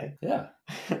 hours a day. Yeah.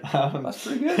 That's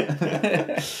pretty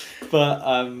good.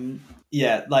 But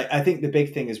yeah, like, I think the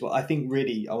big thing is, I think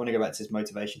really, I want to go back to this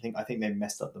motivation thing. I think they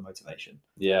messed up the motivation.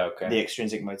 Yeah, okay. The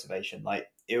extrinsic motivation. Like,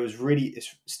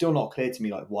 it's still not clear to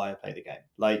me, like, why I play the game.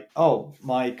 Like, oh,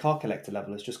 my car collector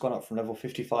level has just gone up from level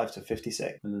 55 to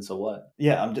 56. And then so what?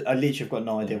 Yeah, I literally have got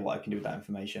no idea what I can do with that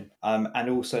information. And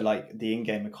also, like, the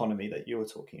in-game economy that you were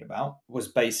talking about was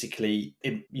basically,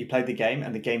 you played the game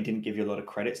and the game didn't give you a lot of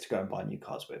credits to go and buy new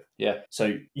cars with. Yeah.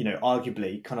 So,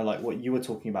 arguably, kind of like what you were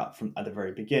talking about from at the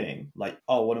very beginning, like,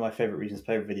 oh, one of my favorite reasons to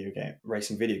play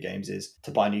racing video games is to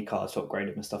buy new cars, to upgrade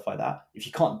them and stuff like that. If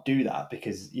you can't do that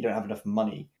because you don't have enough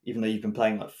money, even though you've been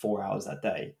playing like 4 hours that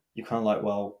day, you're kind of like,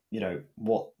 well,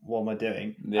 what am I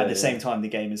doing? At the same time, the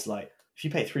game is like, if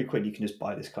you pay £3, you can just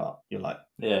buy this car. You're like,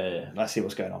 let's see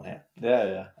what's going on here.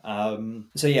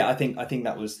 So yeah, I think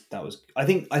that was. I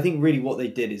think really what they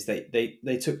did is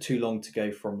they took too long to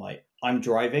go from like, I'm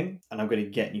driving and I'm going to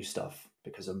get new stuff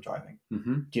because I'm driving.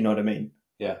 Do you know what I mean?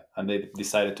 Yeah, and they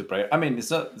decided to I mean,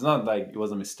 it's not like it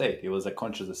was a mistake. It was a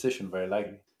conscious decision, very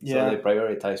likely. So they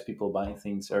prioritized people buying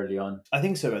things early on. I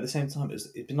think so. But at the same time, it's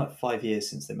been like 5 years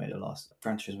since they made the last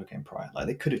Gran Turismo game prior. Like,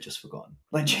 they could have just forgotten.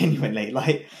 Like, genuinely,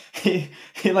 like, I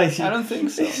don't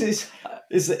think so.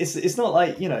 It's not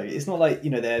like, it's not like,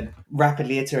 they're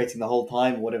rapidly iterating the whole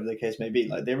time or whatever the case may be.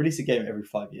 Like, they release a game every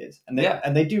 5 years, and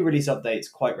they do release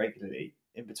updates quite regularly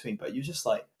in between. But you're just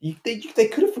like, they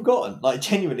could have forgotten, like,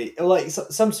 genuinely, or like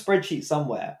some spreadsheet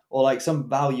somewhere, or like some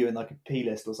value in like a P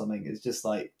list or something is just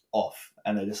like off,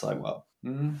 and they're just like, well,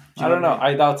 I don't know.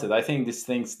 I doubt it. I think these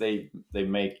things they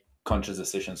make conscious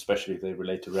decisions, especially if they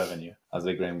relate to revenue as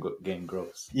the game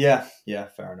grows. Yeah,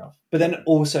 fair enough. But then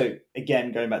also,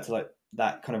 again, going back to like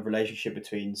that kind of relationship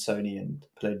between Sony and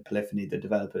Polyphony, the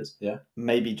developers. Yeah.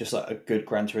 Maybe just like a good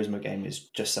Gran Turismo game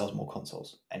just sells more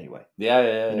consoles anyway.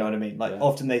 Yeah. You know what I mean? Like,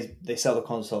 often they sell the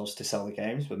consoles to sell the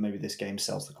games, but maybe this game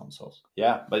sells the consoles.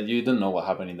 Yeah, but you don't know what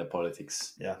happened in the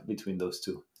politics. Yeah. Between those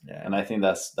two. Yeah. And I think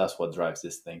that's what drives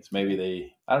these things.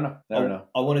 Maybe I don't know. Never know.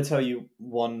 I want to tell you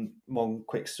one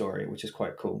quick story, which is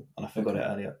quite cool, and I forgot it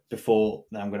earlier. Before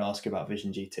now, I'm going to ask you about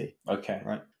Vision GT. Okay.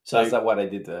 Right. So that's what I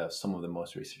did some of the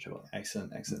most research about.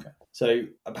 Excellent. Okay. So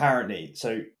apparently,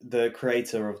 the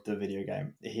creator of the video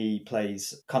game, he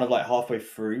plays kind of like halfway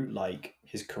through like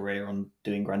his career on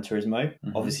doing Gran Turismo.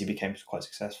 Mm-hmm. Obviously became quite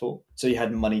successful. So he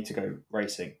had money to go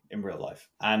racing in real life.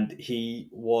 And he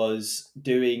was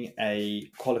doing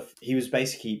he was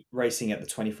basically racing at the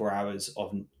 24 hours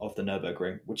of the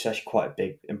Nürburgring, which is actually quite a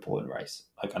big, important race.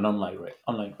 Like an online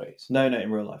race? No,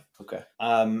 in real life. Okay.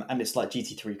 And it's like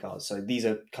GT3 cars. So these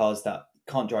are cars that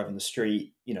can't drive on the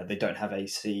street. They don't have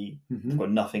AC. Mm-hmm. They've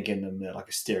got nothing in them. They're like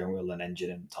a steering wheel, an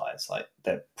engine, and tires. Like,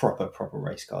 they're proper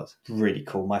race cars. Really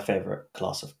cool. My favorite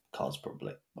class of cars,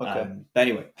 probably. Okay. But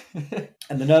anyway,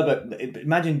 and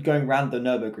imagine going around the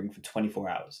Nürburgring for 24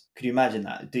 hours. Could you imagine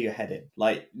that? Do your head in.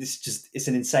 Like, it's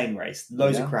an insane race.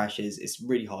 Loads of crashes. It's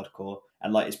really hardcore.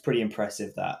 And like, it's pretty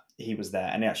impressive that he was there,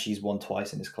 and actually he's won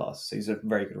twice in his class, so he's a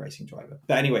very good racing driver.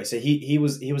 But anyway, so he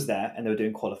was there, and they were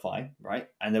doing qualifying, right?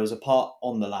 And there was a part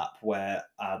on the lap where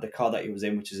the car that he was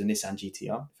in, which is a Nissan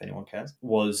GTR, if anyone cares,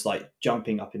 was like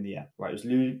jumping up in the air, right? It was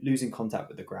losing contact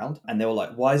with the ground, and they were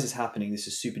like, "Why is this happening? This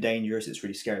is super dangerous. It's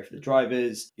really scary for the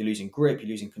drivers. You're losing grip, you're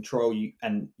losing control."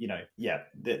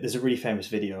 There's a really famous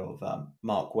video of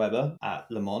Mark Webber at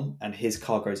Le Mans, and his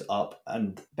car goes up,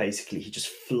 and basically he just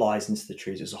flies into the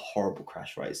trees. It was a horrible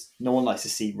crash race. No one likes to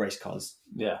see race cars.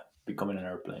 Yeah, becoming an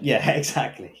airplane. Yeah,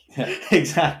 exactly.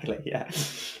 Exactly. Yeah.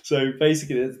 So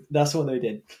basically, that's what they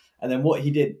did. And then what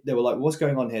he did, they were like, "What's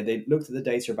going on here?" They looked at the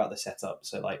data about the setup.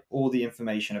 So like all the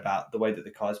information about the way that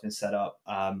the car's been set up,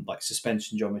 like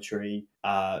suspension geometry,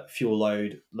 fuel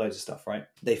load, loads of stuff, right?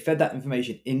 They fed that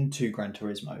information into Gran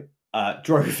Turismo.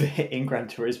 Drove it in Gran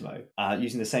Turismo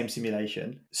using the same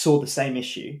simulation, saw the same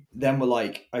issue, then we're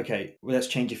like, okay, well, let's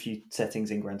change a few settings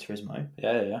in Gran Turismo.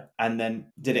 Yeah. And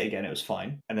then did it again, it was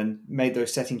fine. And then made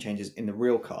those setting changes in the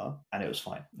real car, and it was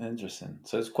fine. Interesting.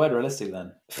 So it's quite realistic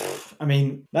then. I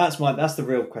mean, that's the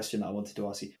real question that I wanted to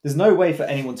ask you. There's no way for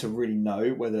anyone to really know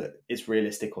whether it's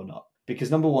realistic or not.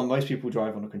 Because number one, most people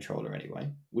drive on a controller anyway,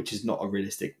 which is not a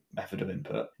realistic method of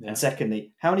input. Yeah. And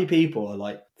secondly, how many people are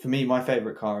like, for me, my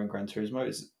favorite car in Gran Turismo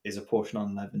is a Porsche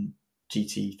 911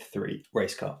 GT3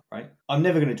 race car, right? I'm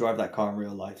never going to drive that car in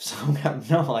real life, so I have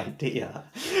no idea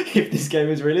if this game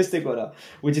is realistic or not,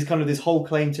 which is kind of this whole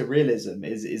claim to realism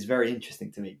is very interesting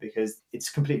to me because it's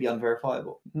completely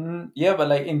unverifiable. Yeah, but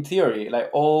like in theory, like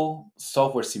all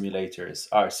software simulators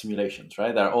are simulations,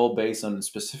 right? They're all based on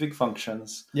specific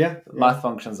functions, math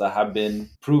functions that have been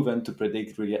proven to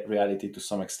predict reality to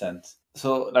some extent.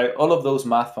 So like all of those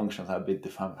math functions have been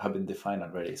defined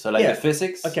already. So like the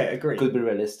physics could be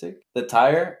realistic. The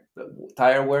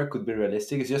tire wear could be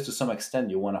realistic. It's just to some extent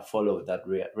you want to follow that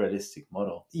realistic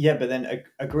model. Yeah, but then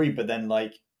agree. But then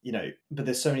like, but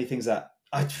there's so many things that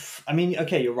I mean,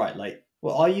 okay, you're right. Like,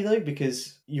 well, are you though?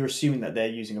 Because you're assuming that they're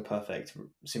using a perfect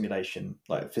simulation,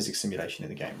 like a physics simulation in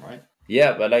the game, right?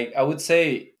 Yeah, but like I would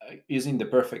say using the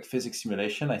perfect physics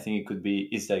simulation, I think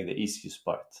is like the easiest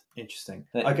part. Interesting.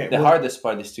 The hardest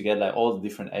part is to get like all the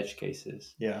different edge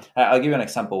cases. Yeah. I'll give you an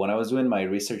example. When I was doing my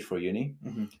research for uni,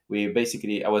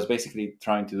 mm-hmm. I was basically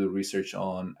trying to do research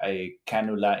on a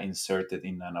cannula inserted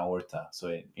in an aorta,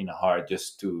 so in a heart,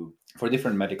 for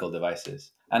different medical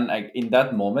devices. And in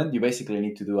that moment, you basically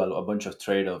need to do a bunch of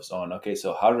trade-offs on, okay,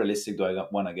 so how realistic do I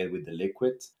want to get with the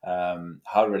liquid?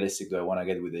 How realistic do I want to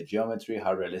get with the geometry?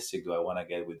 How realistic do I want to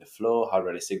get with the flow? How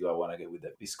realistic do I want to get with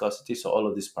the viscosity? So all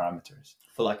of these parameters.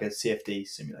 For like a CFD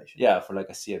simulation. Yeah, for like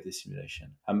a CFD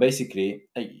simulation. And basically,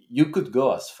 you could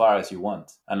go as far as you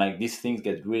want. And like these things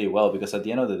get really well because at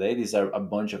the end of the day, these are a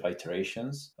bunch of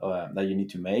iterations that you need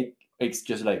to make. It's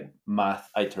just like math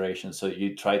iterations. So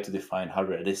you try to define how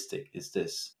realistic is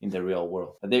this in the real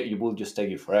world. And it will just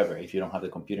take you forever if you don't have the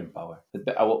computing power.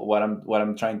 But what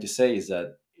I'm trying to say is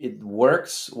that it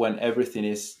works when everything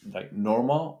is like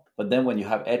normal, but then when you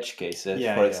have edge cases,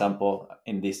 for example,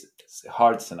 in this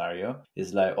hard scenario,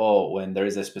 is like, oh, when there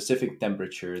is a specific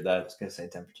temperature that, I was gonna say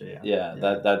temperature,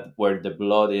 that where the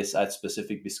blood is at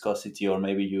specific viscosity, or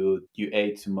maybe you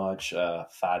ate too much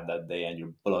fat that day and your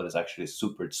blood is actually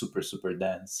super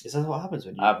dense. Is that what happens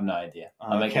when you? I have no idea.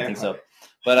 I'm making things up,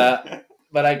 but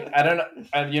I don't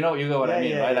know. You know what I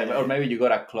mean, right? Like, or maybe you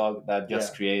got a clog that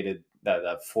just created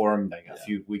that formed like a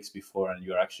few weeks before, and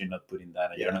you're actually not putting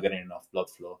that, and you're not getting enough blood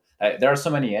flow. There are so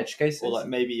many edge cases. Or like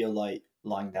maybe you're like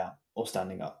lying down or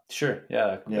standing up. Sure,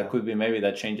 that could be. Maybe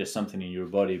that changes something in your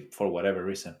body for whatever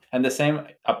reason. And the same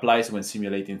applies when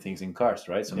simulating things in cars,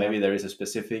 right? So maybe there is a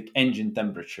specific engine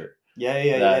temperature.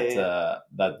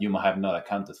 That you might have not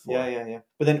accounted for.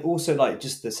 But then also like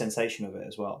just the sensation of it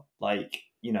as well. Like,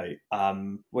 you know,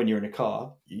 when you're in a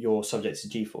car, you're subject to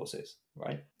G-forces,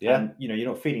 right? Yeah. And, you know, you're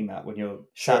not feeling that when you're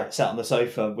sat on the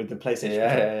sofa with the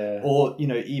PlayStation. Or, you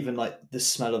know, even like the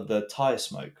smell of the tyre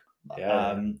smoke.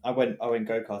 I went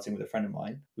go-karting with a friend of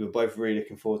mine. We were both really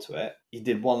looking forward to it. He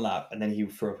did one lap and then he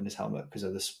threw up in his helmet because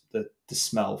of the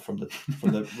smell from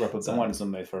the rubber. Someone is not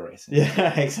made for racing.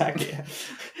 Yeah, exactly.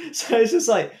 So it's just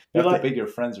like you have to pick your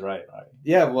friends right.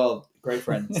 Yeah, well, great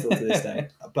friend still to this day.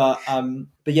 But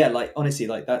yeah, like honestly,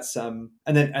 like that's and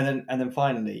then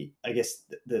finally, I guess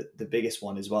the biggest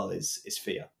one as well is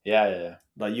fear. Yeah.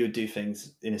 Like you would do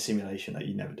things in a simulation that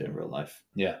you never do in real life.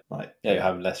 Yeah. Like you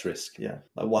have less risk. Yeah.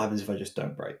 Like what happens if I just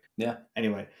don't brake? Yeah.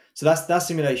 Anyway, so that's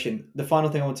simulation. The final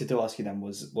thing I wanted to ask you then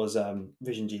was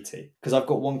Vision GT, because I've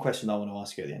got one question I want to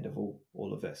ask you at the end of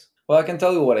all of this. Well, I can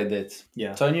tell you what I did.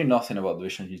 Yeah. So I knew nothing about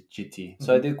Vision GT.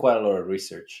 So I did quite a lot of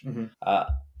research.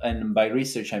 And by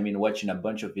research, I mean watching a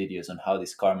bunch of videos on how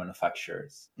these car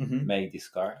manufacturers make these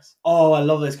cars. Oh, I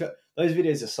love those. Those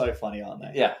videos are so funny, aren't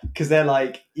they? Yeah. Because they're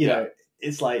like, you know,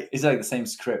 it's like the same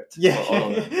script. Yeah. For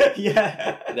all of them.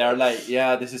 Yeah. They're like,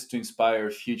 this is to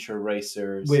inspire future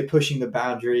racers. We're pushing the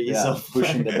boundaries. Yeah,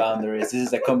 pushing the boundaries. This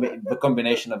is the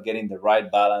combination of getting the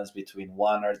right balance between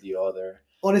one or the other.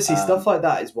 Honestly, stuff like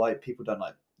that is why people don't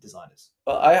like designers.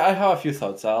 Well, I have a few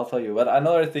thoughts. I'll tell you. But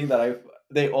another thing that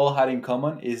they all had in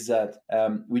common is that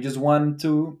we just want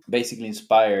to basically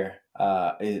inspire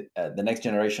the next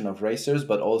generation of racers,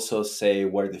 but also say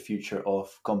where the future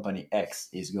of company X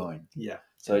is going. Yeah.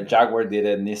 So Jaguar did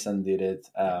it, Nissan did it,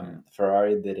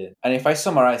 Ferrari did it. And if I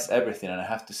summarize everything and I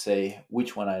have to say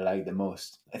which one I like the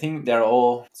most, I think they're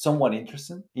all somewhat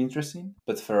interesting,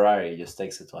 but Ferrari just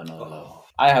takes it to another level.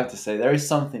 I have to say, there is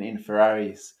something in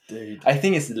Ferraris. Dude. I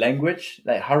think it's language,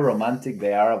 like how romantic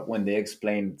they are when they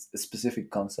explain specific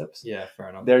concepts. Yeah, fair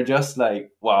enough. They're just like,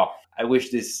 wow, I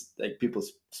wish people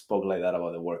spoke like that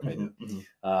about the work I do.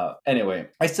 Anyway,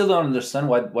 I still don't understand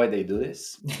why they do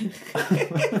this.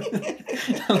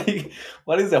 Like,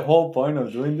 what is the whole point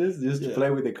of doing this? Just to play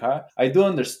with the car? I do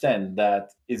understand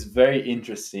that it's very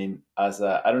interesting as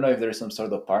I don't know if there is some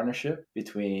sort of partnership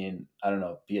between, I don't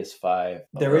know, PS5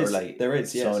 there is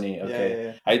Sony. Yes. Okay.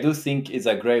 Yeah. I do think it's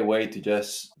a great way to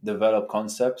just develop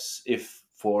concepts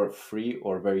for free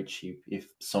or very cheap if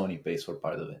Sony pays for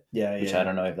part of it. Which I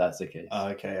don't know if that's the case. Oh,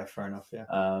 okay, fair enough. Yeah.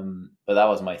 But that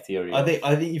was my theory. I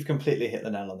think you've completely hit the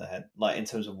nail on the head, like in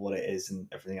terms of what it is and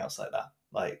everything else like that.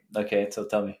 Like, okay, so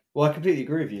tell me. Well, I completely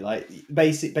agree with you. Like,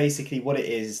 basically, what it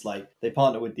is, like, they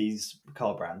partner with these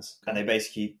car brands, and they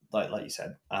basically, like you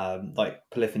said, like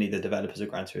Polyphony, the developers of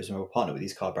Gran Turismo, will partner with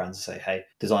these car brands and say, "Hey,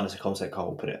 design us a concept car,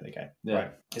 we'll put it in the game." Yeah.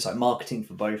 Right? It's like marketing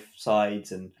for both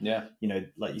sides, and you know,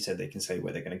 like you said, they can say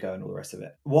where they're going to go and all the rest of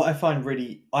it. What I find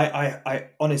really, I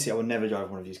honestly, I will never drive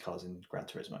one of these cars in Gran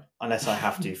Turismo unless I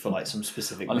have to for like some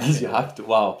specific. Unless you have to.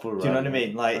 Wow, poor. Do you know what I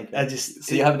mean? Like, okay.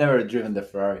 So you have never driven the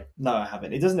Ferrari? No, I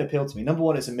haven't. It doesn't appeal to me. Number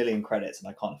one, it's $1 million credits, and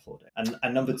I can't afford it.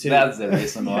 And number two, that's the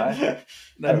reason why.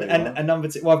 and number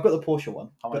two, well, I've got the Porsche one.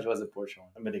 How much was the Porsche one?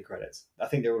 $1 million credits. I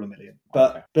think they're all $1 million.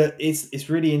 But it's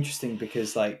really interesting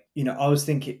because, like, you know, I was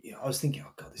thinking,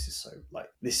 oh god, this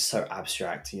is so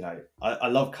abstract. You know, I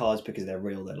love cars because they're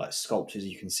real. They're like sculptures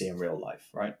you can see in real life,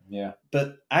 right? Yeah.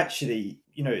 But actually,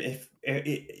 you know,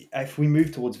 if we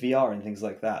move towards VR and things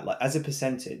like that, like as a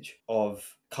percentage of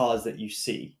cars that you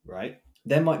see, right?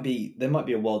 There might be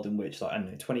a world in which, like, I don't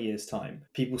know, 20 years time,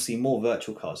 people see more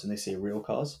virtual cars than they see real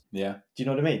cars. Yeah. Do you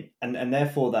know what I mean? And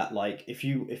therefore that, like, if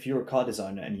you're a car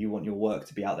designer and you want your work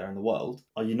to be out there in the world,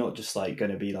 are you not just like going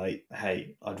to be like,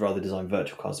 hey, I'd rather design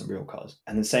virtual cars than real cars?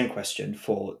 And the same question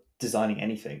for designing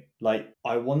anything. Like,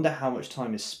 I wonder how much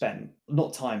time is spent,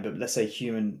 not time, but let's say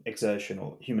human exertion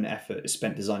or human effort is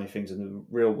spent designing things in the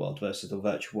real world versus the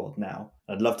virtual world now.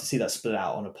 I'd love to see that split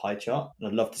out on a pie chart, and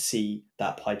I'd love to see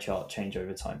that pie chart change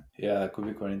over time. Yeah, that could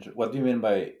be quite interesting. What do you mean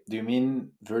by, do you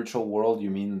mean virtual world?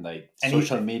 You mean like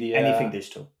social media? Anything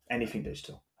digital. Anything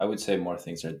digital. I would say more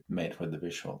things are made for the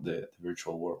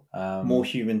virtual world. More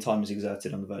human time is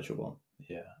exerted on the virtual world.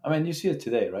 Yeah. I mean, you see it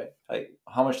today, right? Like,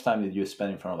 how much time did you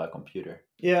spend in front of a computer?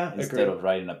 Yeah, instead of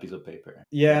writing a piece of paper.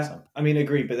 Yeah, I mean,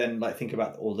 agree. But then, like, think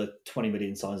about all the 20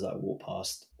 million signs that I walked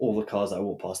past, all the cars that I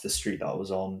walked past, the street that I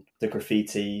was on, the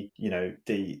graffiti, you know,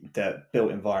 the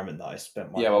built environment that I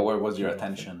spent. But where was your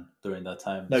attention during that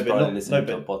time? No, but not listening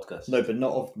to a podcast. No, but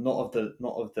not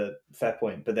of the fair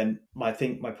point. But then, my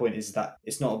point is that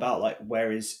it's not about like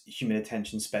where is human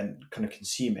attention spent kind of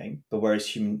consuming, but where is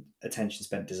human attention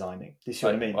spent designing. Do you see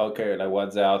what I mean? Okay, like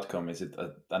what's the outcome? Is it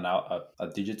a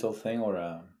digital thing or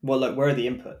a... Well, like, where are the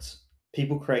inputs?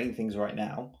 People creating things right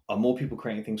now, are more people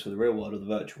creating things for the real world or the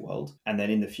virtual world? And then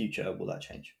in the future, will that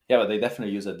change? Yeah, but they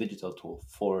definitely use a digital tool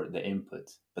for the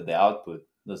input, but the output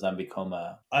does that become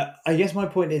a... I guess my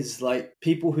point is, like,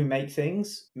 people who make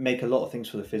things make a lot of things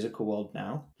for the physical world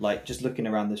now. Like, just looking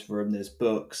around this room, there's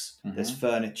books, there's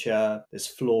furniture, there's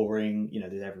flooring, you know,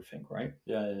 there's everything, right?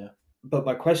 Yeah. But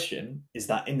my question is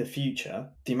that in the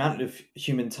future, the amount of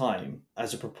human time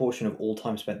as a proportion of all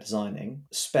time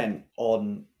spent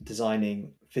on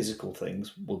designing physical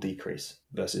things will decrease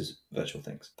versus virtual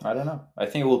things. I don't know. I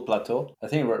think it will plateau. I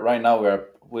think right now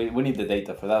we need the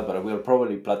data for that, but we're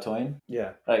probably plateauing.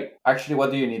 Yeah. Like, actually,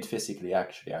 what do you need physically?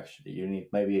 Actually, you need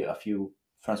maybe a few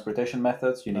transportation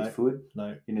methods. You need food.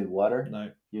 No. You need water.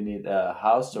 No. You need a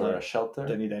house or a shelter.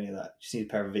 Don't need any of that. You just need a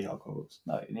pair of VR goggles.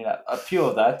 No, you need a few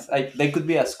of that. Like, they could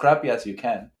be as scrappy as you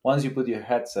can. Once you put your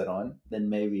headset on, then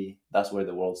maybe that's where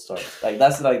the world starts. Like,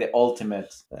 that's like the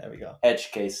ultimate there we go.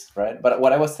 edge case, right? But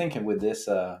what I was thinking with this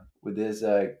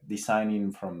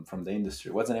designing from the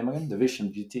industry, what's the name again? The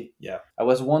Vision GT. Yeah. I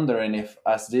was wondering if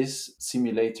as these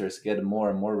simulators get more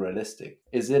and more realistic,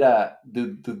 is it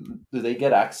do they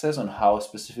get access on how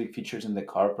specific features in the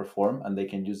car perform, and they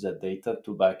can use that data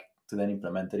to then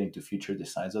implement it into future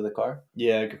designs of the car?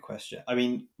 Yeah, good question. I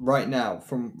mean, right now,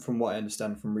 from what I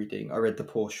understand from reading, I read the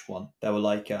Porsche one. They were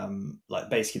like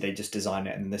basically they just design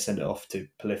it and then they send it off to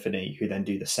Polyphony, who then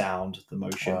do the sound, the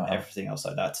motion, everything else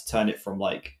like that, to turn it from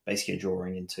like basically a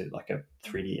drawing into like a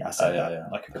 3D asset,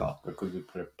 like a car.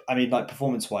 I mean, like,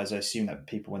 performance-wise, I assume that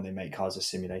people, when they make cars, are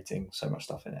simulating so much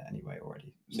stuff in it anyway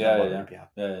already. So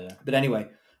yeah. But anyway,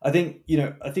 I think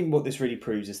what this really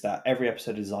proves is that every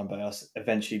episode designed by us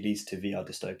eventually leads to VR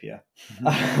dystopia.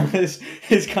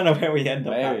 It's kind of where we end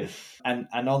up at. And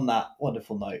on that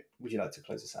wonderful note, would you like to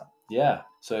close us out? Yeah.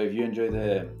 So if you enjoyed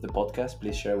the podcast,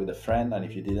 please share with a friend. And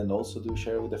if you didn't, also do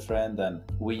share with a friend. And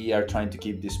we are trying to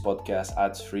keep this podcast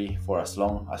ads-free for as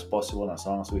long as possible, as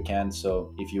long as we can.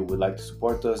 So if you would like to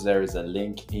support us, there is a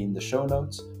link in the show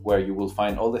notes where you will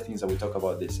find all the things that we talk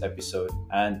about this episode.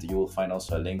 And you will find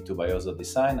also a link to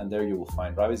bios.design. And there you will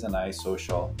find Ravis and I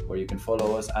social, where you can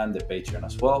follow us, and the Patreon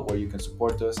as well, where you can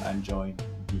support us and join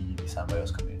the Design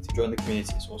Bios community. Join the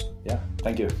community, it's awesome. Yeah.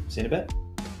 Thank you. See you in a bit.